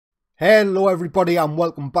Hello everybody and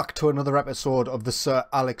welcome back to another episode of the Sir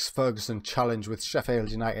Alex Ferguson Challenge with Sheffield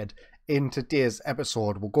United. In today's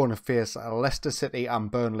episode we're going to face Leicester City and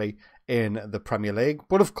Burnley in the Premier League,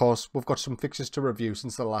 but of course we've got some fixtures to review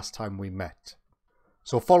since the last time we met.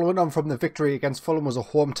 So following on from the victory against Fulham was a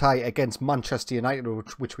home tie against Manchester United,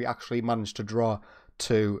 which we actually managed to draw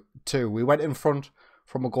 2-2. We went in front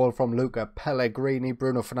from a goal from Luca Pellegrini.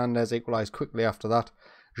 Bruno Fernandes equalised quickly after that.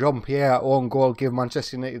 Jean-Pierre own goal gave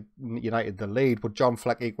Manchester United the lead, but John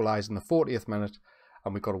Fleck equalised in the 40th minute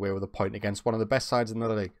and we got away with a point against one of the best sides in the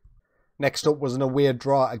league. Next up was an away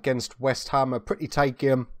draw against West Ham, a pretty tight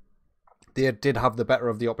game. They did have the better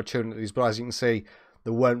of the opportunities, but as you can see,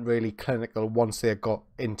 they weren't really clinical once they got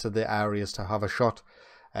into the areas to have a shot.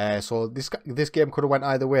 So this game could have went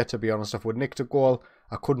either way, to be honest. If we'd nicked a goal,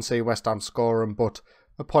 I couldn't see West Ham scoring, but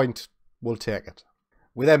a point, we'll take it.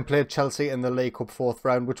 We then played Chelsea in the League Cup 4th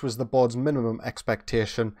round, which was the board's minimum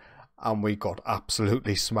expectation, and we got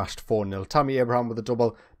absolutely smashed 4-0. Tammy Abraham with a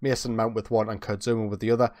double, Mason Mount with one, and Kurt Zouma with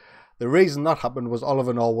the other. The reason that happened was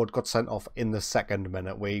Oliver Norwood got sent off in the second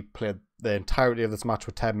minute. We played the entirety of this match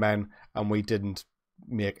with 10 men, and we didn't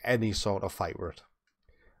make any sort of fight for it.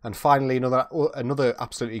 And finally, another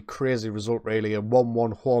absolutely crazy result, really, a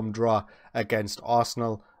 1-1 home draw against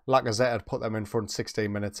Arsenal. Lacazette had put them in front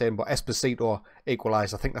 16 minutes in, but Esposito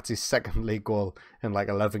equalised. I think that's his second league goal in like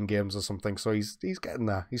 11 games or something. So he's getting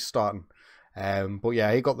there. He's starting. But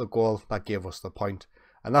yeah, he got the goal. That gave us the point.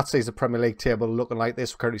 And that sees the Premier League table looking like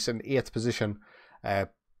this. We're currently sitting in 8th position.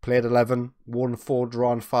 Played 11, won 4,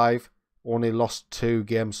 drawn 5. Only lost 2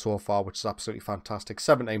 games so far, which is absolutely fantastic.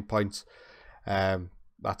 17 points.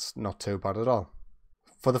 That's not too bad at all.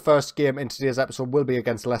 For the first game in today's episode will be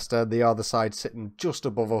against Leicester. They are the side sitting just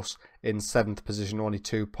above us in 7th position, only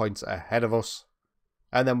 2 points ahead of us.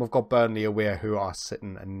 And then we've got Burnley away, who are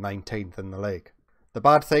sitting in 19th in the league. The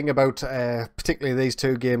bad thing about particularly these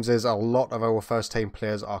 2 games is a lot of our first team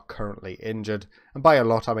players are currently injured. And by a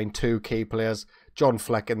lot, I mean 2 key players. John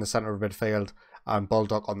Fleck in the centre of midfield and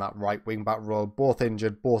Baldock on that right wing back role. Both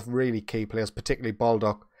injured, both really key players, particularly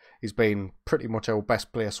Baldock. He's been pretty much our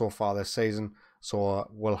best player so far this season. So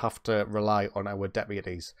we'll have to rely on our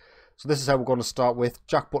deputies. So this is how we're going to start with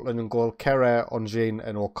Jack Butland in goal, Kerr, Ongene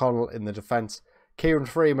and O'Connell in the defence. Kieran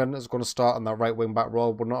Freeman is going to start on that right wing back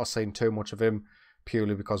role. We're not seeing too much of him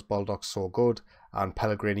purely because Baldock's so good. And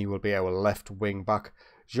Pellegrini will be our left wing back.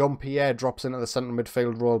 Jean-Pierre drops into the centre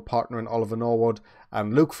midfield role, partnering Oliver Norwood.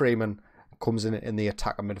 And Luke Freeman comes in the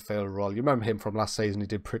attacker midfield role. You remember him from last season. He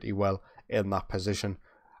did pretty well in that position.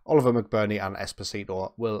 Oliver McBurney and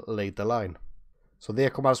Esposito will lead the line. So they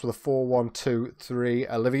come at us with a 4-1-2-3.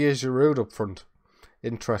 Olivier Giroud up front.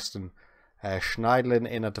 Interesting. Schneidlin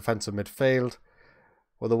in a defensive midfield.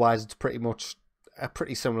 Otherwise, it's pretty much a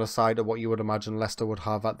pretty similar side to what you would imagine Leicester would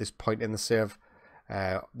have at this point in the save.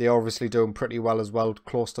 They're obviously doing pretty well as well,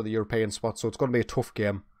 close to the European spot. So it's going to be a tough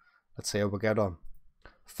game. Let's see how we get on.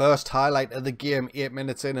 First highlight of the game, 8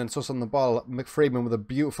 minutes in, and it's us on the ball. McFreeman with a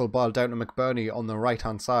beautiful ball down to McBurney on the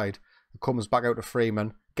right-hand side. It comes back out to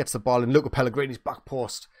Freeman. Gets the ball in Luca Pellegrini's back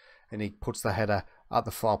post. And he puts the header at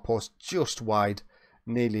the far post just wide.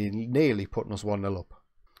 Nearly putting us 1-0 up.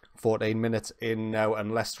 14 minutes in now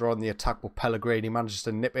and Leicester on the attack. But Pellegrini manages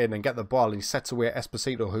to nip in and get the ball. And he sets away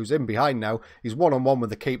Esposito, who's in behind now. He's 1-on-1 with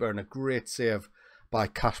the keeper and a great save by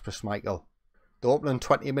Kasper Schmeichel. The opening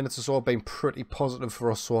 20 minutes or so have been pretty positive for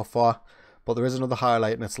us so far. But there is another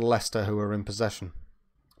highlight and it's Leicester who are in possession.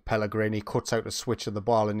 Pellegrini cuts out a switch of the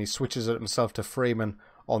ball and he switches it himself to Freeman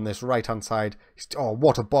on this right hand side. Oh,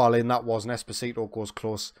 what a ball in that was, and Esposito goes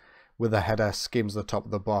close with a header, skims the top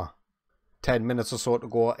of the bar. 10 minutes or so to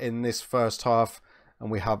go in this first half and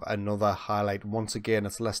we have another highlight. Once again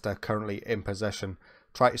it's Leicester currently in possession.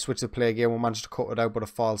 Try to switch the play again, we managed to cut it out but it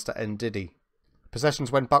falls to Ndidi.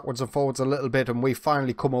 Possessions went backwards and forwards a little bit and we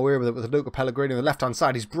finally come away with it with Luca Pellegrini on the left hand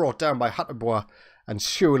side. He's brought down by Hatebois and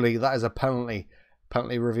surely that is a penalty.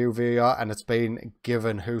 Penalty review VAR and it's been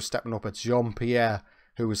given. Who's stepping up? It's Jean-Pierre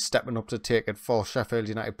who is stepping up to take it for Sheffield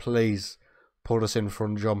United. Please put us in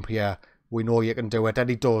front, Jean-Pierre. We know you can do it. And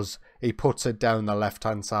he does. He puts it down the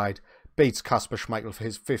left-hand side. Beats Kasper Schmeichel for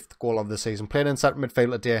his 5th goal of the season. Playing in centre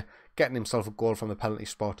midfield today. Getting himself a goal from the penalty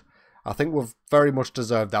spot. I think we've very much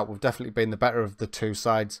deserved that. We've definitely been the better of the 2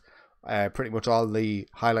 sides. Pretty much all the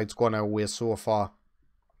highlights gone our way so far.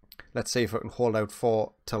 Let's see if it can hold out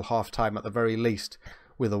for till half-time at the very least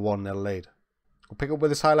with a 1-0 lead. We'll pick up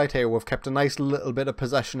with this highlight here. We've kept a nice little bit of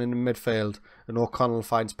possession in the midfield. And O'Connell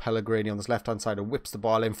finds Pellegrini on this left-hand side and whips the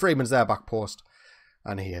ball in. Freeman's there back post.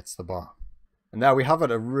 And he hits the bar. And now we have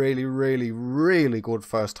it. A really, really, really good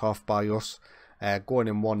first half by us. Going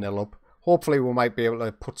in 1-0 up. Hopefully we might be able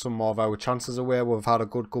to put some more of our chances away. We've had a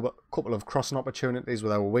good couple of crossing opportunities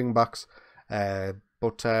with our wing backs.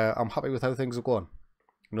 But I'm happy with how things are going.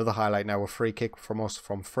 Another highlight now, a free kick from us,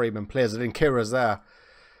 from Freeman. Plays it in, Kira's there.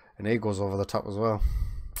 And he goes over the top as well.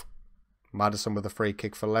 Maddison with a free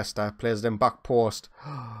kick for Leicester. Plays it in, back post.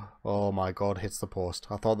 Oh my God, hits the post.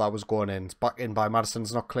 I thought that was going in. It's back in by Maddison.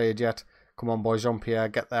 It's not cleared yet. Come on, boys. Jean-Pierre,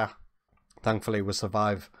 get there. Thankfully, we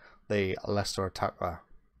survive the Leicester attack there.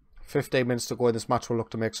 15 minutes to go in this match. We'll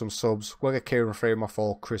look to make some subs. We'll get Kieran Freeman off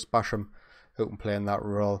for Chris Basham, who can play in that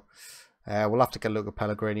role. We'll have to get Luca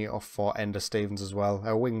Pellegrini off for Ender Stevens as well.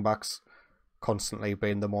 Our wing backs constantly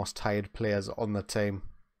being the most tired players on the team.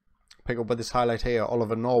 Pick up with this highlight here.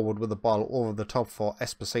 Oliver Norwood with the ball over the top for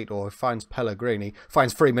Esposito. He finds Pellegrini.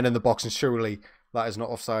 Finds Freeman in the box, and surely that is not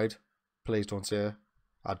offside. Please don't say.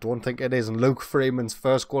 I don't think it is. And Luke Freeman's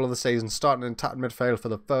first goal of the season, starting in attacking midfield for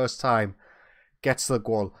the first time, gets the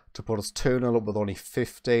goal to put us 2-0 up with only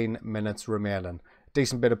 15 minutes remaining.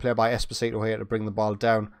 Decent bit of play by Esposito here to bring the ball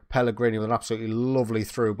down. Pellegrini with an absolutely lovely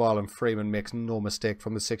through ball, and Freeman makes no mistake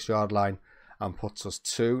from the 6-yard line and puts us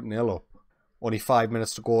 2-0 up. Only 5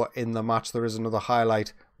 minutes to go in the match. There is another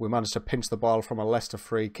highlight. We managed to pinch the ball from a Leicester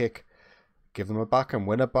free kick. Give them it back and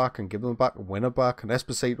win it back, and give them it back and win it back. And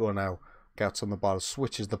Esposito now gets on the ball,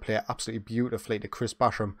 switches the play absolutely beautifully to Chris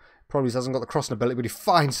Basham. Probably hasn't got the crossing ability, but he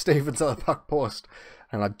finds Stevens at the back post.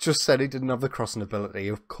 And I just said he didn't have the crossing ability.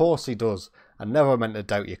 Of course he does. I never meant to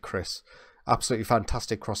doubt you, Chris. Absolutely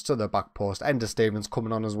fantastic cross to the back post. Ender Stevens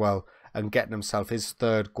coming on as well and getting himself his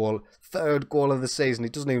third goal of the season. He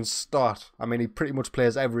doesn't even start. I mean, he pretty much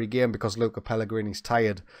plays every game because Luca Pellegrini's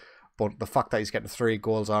tired. But the fact that he's getting 3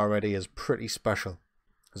 goals already is pretty special.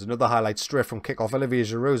 There's another highlight straight from kickoff. Olivier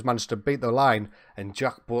Giroud's managed to beat the line, and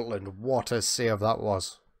Jack Butland, what a save that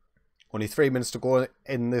was. Only 3 minutes to go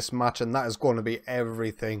in this match, and that is going to be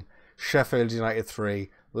everything. Sheffield United 3,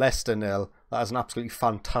 Leicester 0. That is an absolutely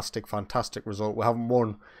fantastic result. We haven't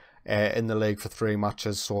won in the league for 3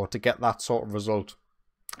 matches, so to get that sort of result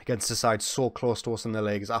against a side so close to us in the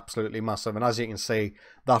league is absolutely massive. And as you can see,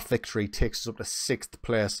 that victory takes us up to 6th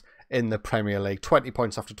place in the Premier League. 20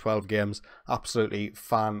 points after 12 games. Absolutely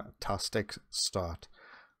fantastic start.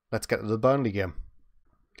 Let's get to the Burnley game.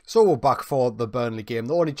 So we're back for the Burnley game.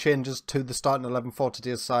 The only changes to the starting 11 for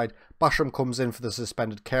today's side. Basham comes in for the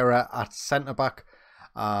suspended Kehrer at centre-back.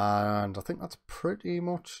 And I think that's pretty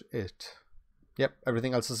much it. Yep,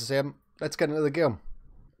 everything else is the same. Let's get into the game.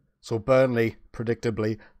 So Burnley,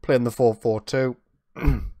 predictably, playing the 4-4-2.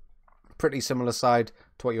 Pretty similar side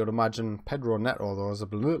to what you would imagine. Pedro Neto, though, is a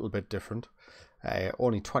little bit different.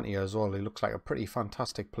 Only 20 years old. He looks like a pretty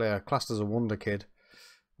fantastic player. Classed as a wonder kid.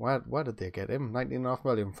 Where did they get him? 19.5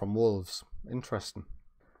 million from Wolves. Interesting.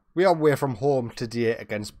 We are away from home today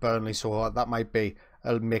against Burnley, so that might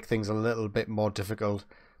make things a little bit more difficult.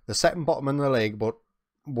 They're second bottom in the league, but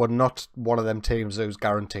we're not one of them teams who's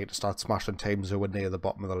guaranteed to start smashing teams who are near the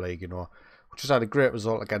bottom of the league, you know. We just had a great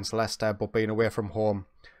result against Leicester, but being away from home,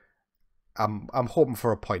 I'm hoping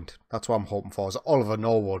for a point. That's what I'm hoping for. Is Oliver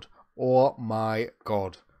Norwood. Oh my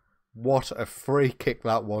God. What a free kick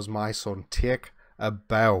that was, my son. Take a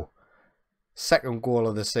bow. Second goal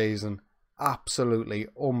of the season. Absolutely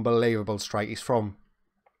unbelievable strike. He's from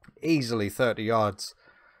easily 30 yards.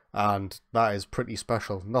 And that is pretty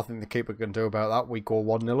special. Nothing the keeper can do about that. We go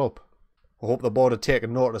 1-0 up. I hope the board had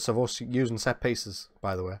taken notice of us using set pieces,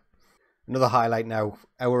 by the way. Another highlight now.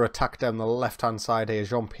 Our attack down the left-hand side here.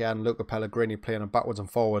 Jean-Pierre and Luca Pellegrini playing backwards and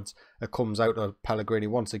forwards. It comes out of Pellegrini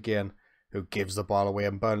once again, who gives the ball away.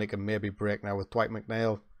 And Burnley can maybe break now with Dwight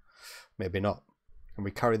McNeil. Maybe not. And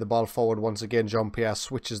we carry the ball forward once again. Jean-Pierre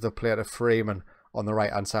switches the play to Freeman on the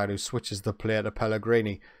right-hand side, who switches the play to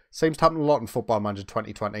Pellegrini. Seems to happen a lot in Football Manager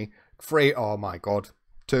 2020. Oh my God.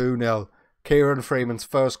 2-0. Kieran Freeman's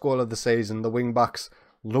first goal of the season. The wing-backs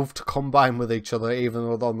love to combine with each other, even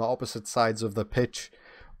though they're on the opposite sides of the pitch.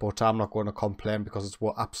 But I'm not going to complain because it's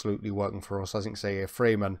absolutely working for us. As you can see here,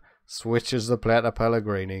 Freeman switches the play to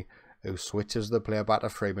Pellegrini, who switches the play back to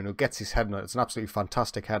Freeman, who gets his head on it. It's an absolutely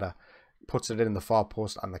fantastic header. Puts it in the far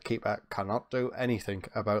post, and the keeper cannot do anything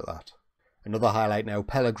about that. Another highlight now.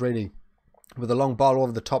 Pellegrini with a long ball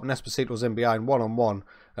over the top. Esposito's in behind, one-on-one.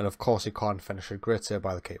 And of course he can't finish it. Great save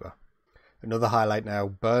by the keeper. Another highlight now.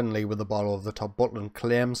 Burnley with the ball over the top. Butland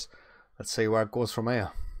claims. Let's see where it goes from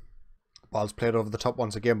here. Ball's played over the top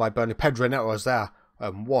once again by Burnley. Pedro Neto is there.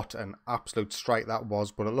 And what an absolute strike that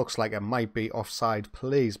was. But it looks like it might be offside.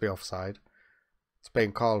 Please be offside. It's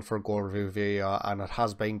being called for a goal review VAR, and it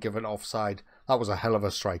has been given offside. That was a hell of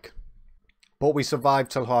a strike. But we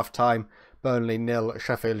survived till half time. Burnley 0,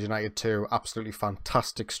 Sheffield United 2. Absolutely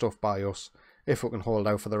fantastic stuff by us. if we can hold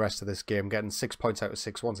out for the rest of this game. Getting 6 points out of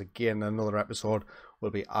 6 once again in another episode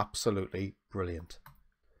will be absolutely brilliant.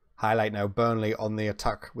 Highlight now, Burnley on the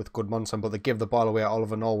attack with Goodmanson, but they give the ball away.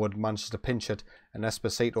 Oliver Norwood manages to pinch it, and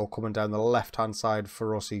Esposito coming down the left hand side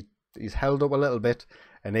for us. He's held up a little bit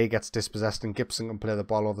and he gets dispossessed, and Gibson can play the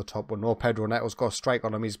ball over the top, but no, Pedro Neto's got a strike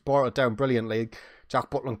on him. He's brought it down brilliantly.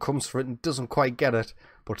 Jack Butland comes for it and doesn't quite get it,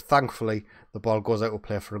 but thankfully the ball goes out of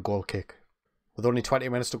play for a goal kick. With only 20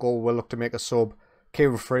 minutes to go, we'll look to make a sub.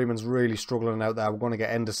 Kieran Freeman's really struggling out there. We're going to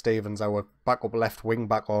get Enda Stevens, our backup left wing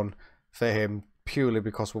back, on for him, purely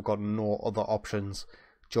because we've got no other options.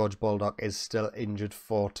 George Baldock is still injured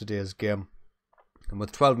for today's game. And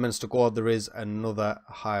with 12 minutes to go, there is another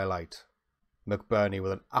highlight. McBurney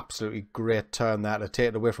with an absolutely great turn there to take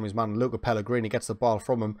it away from his man. Luca Pellegrini gets the ball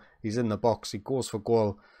from him. He's in the box. He goes for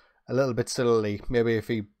goal a little bit sillily. Maybe if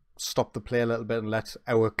he stopped the play a little bit and let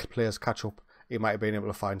our players catch up, he might have been able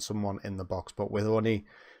to find someone in the box. But with only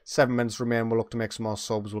 7 minutes remaining, we'll look to make some more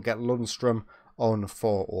subs. We'll get Lundstrom on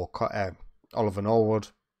for Oliver Norwood.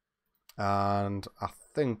 And I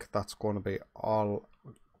think that's going to be all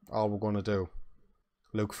we're going to do.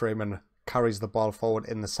 Luke Freeman carries the ball forward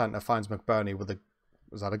in the centre, finds McBurney with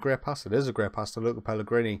was that a great pass? It is a great pass to Luca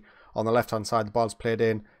Pellegrini on the left hand side. The ball's played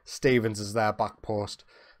in. Stevens is there, back post.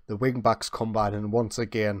 The wing backs combine, and once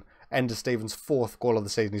again, Enda Stevens' 4th goal of the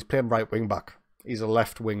season. He's playing right wing back. He's a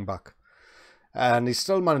left wing back, and he's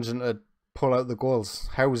still managing to pull out the goals.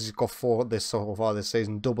 How has he got 4 so far this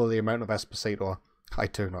season? Double the amount of Esposito. I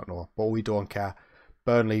do not know, but we don't care.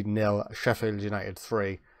 Burnley 0, Sheffield United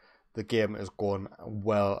 3. The game is going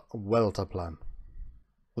well to plan.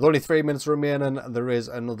 With only 3 minutes remaining, there is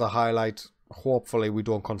another highlight. Hopefully we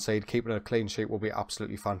don't concede. Keeping a clean sheet will be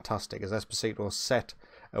absolutely fantastic, as Esposito set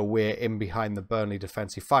away in behind the Burnley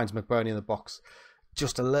defence. He finds McBurney in the box,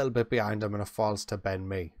 just a little bit behind him, and it falls to Ben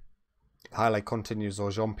Mee. The highlight continues though.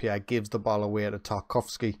 Jean-Pierre gives the ball away to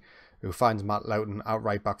Tarkowski, who finds Matt Loughton out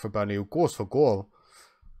right back for Burnley, who goes for goal,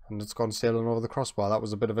 and it's gone sailing over the crossbar. That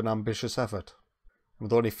was a bit of an ambitious effort.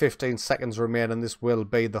 With only 15 seconds remaining, this will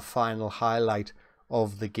be the final highlight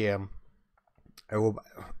of the game.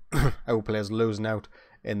 Our players losing out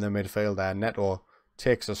in the midfield there. Neto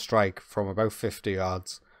takes a strike from about 50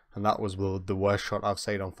 yards, and that was the worst shot I've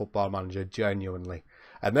seen on Football Manager, genuinely.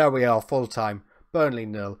 And there we are, full time.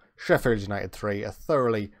 Burnley 0, Sheffield United 3. A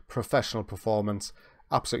thoroughly professional performance.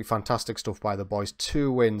 Absolutely fantastic stuff by the boys.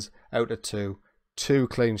 2 wins out of 2. 2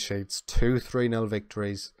 clean sheets. 2 3-0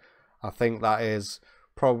 victories. I think that is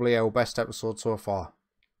probably our best episode so far.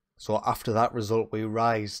 So after that result, we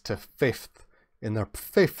rise to 5th in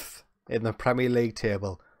the Premier League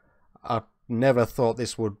table. I never thought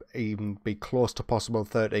this would even be close to possible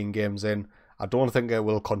 13 games in. I don't think it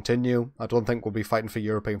will continue. I don't think we'll be fighting for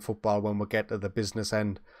European football when we get to the business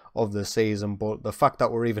end of the season. But the fact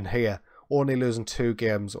that we're even here, only losing 2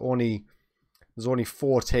 games, there's only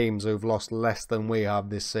 4 teams who've lost less than we have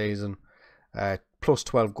this season. Plus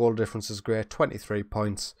 12 goal difference is great, 23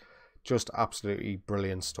 points, just absolutely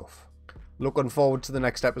brilliant stuff. Looking forward to the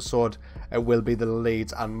next episode. It will be the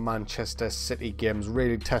Leeds and Manchester City games,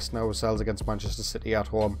 really testing ourselves against Manchester City at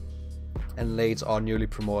home. And Leeds are newly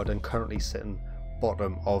promoted and currently sitting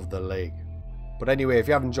bottom of the league. But anyway, if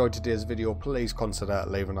you have enjoyed today's video, please consider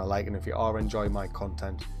leaving a like, and if you are enjoying my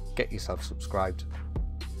content, get yourself subscribed.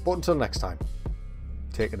 But until next time,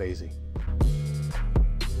 take it easy.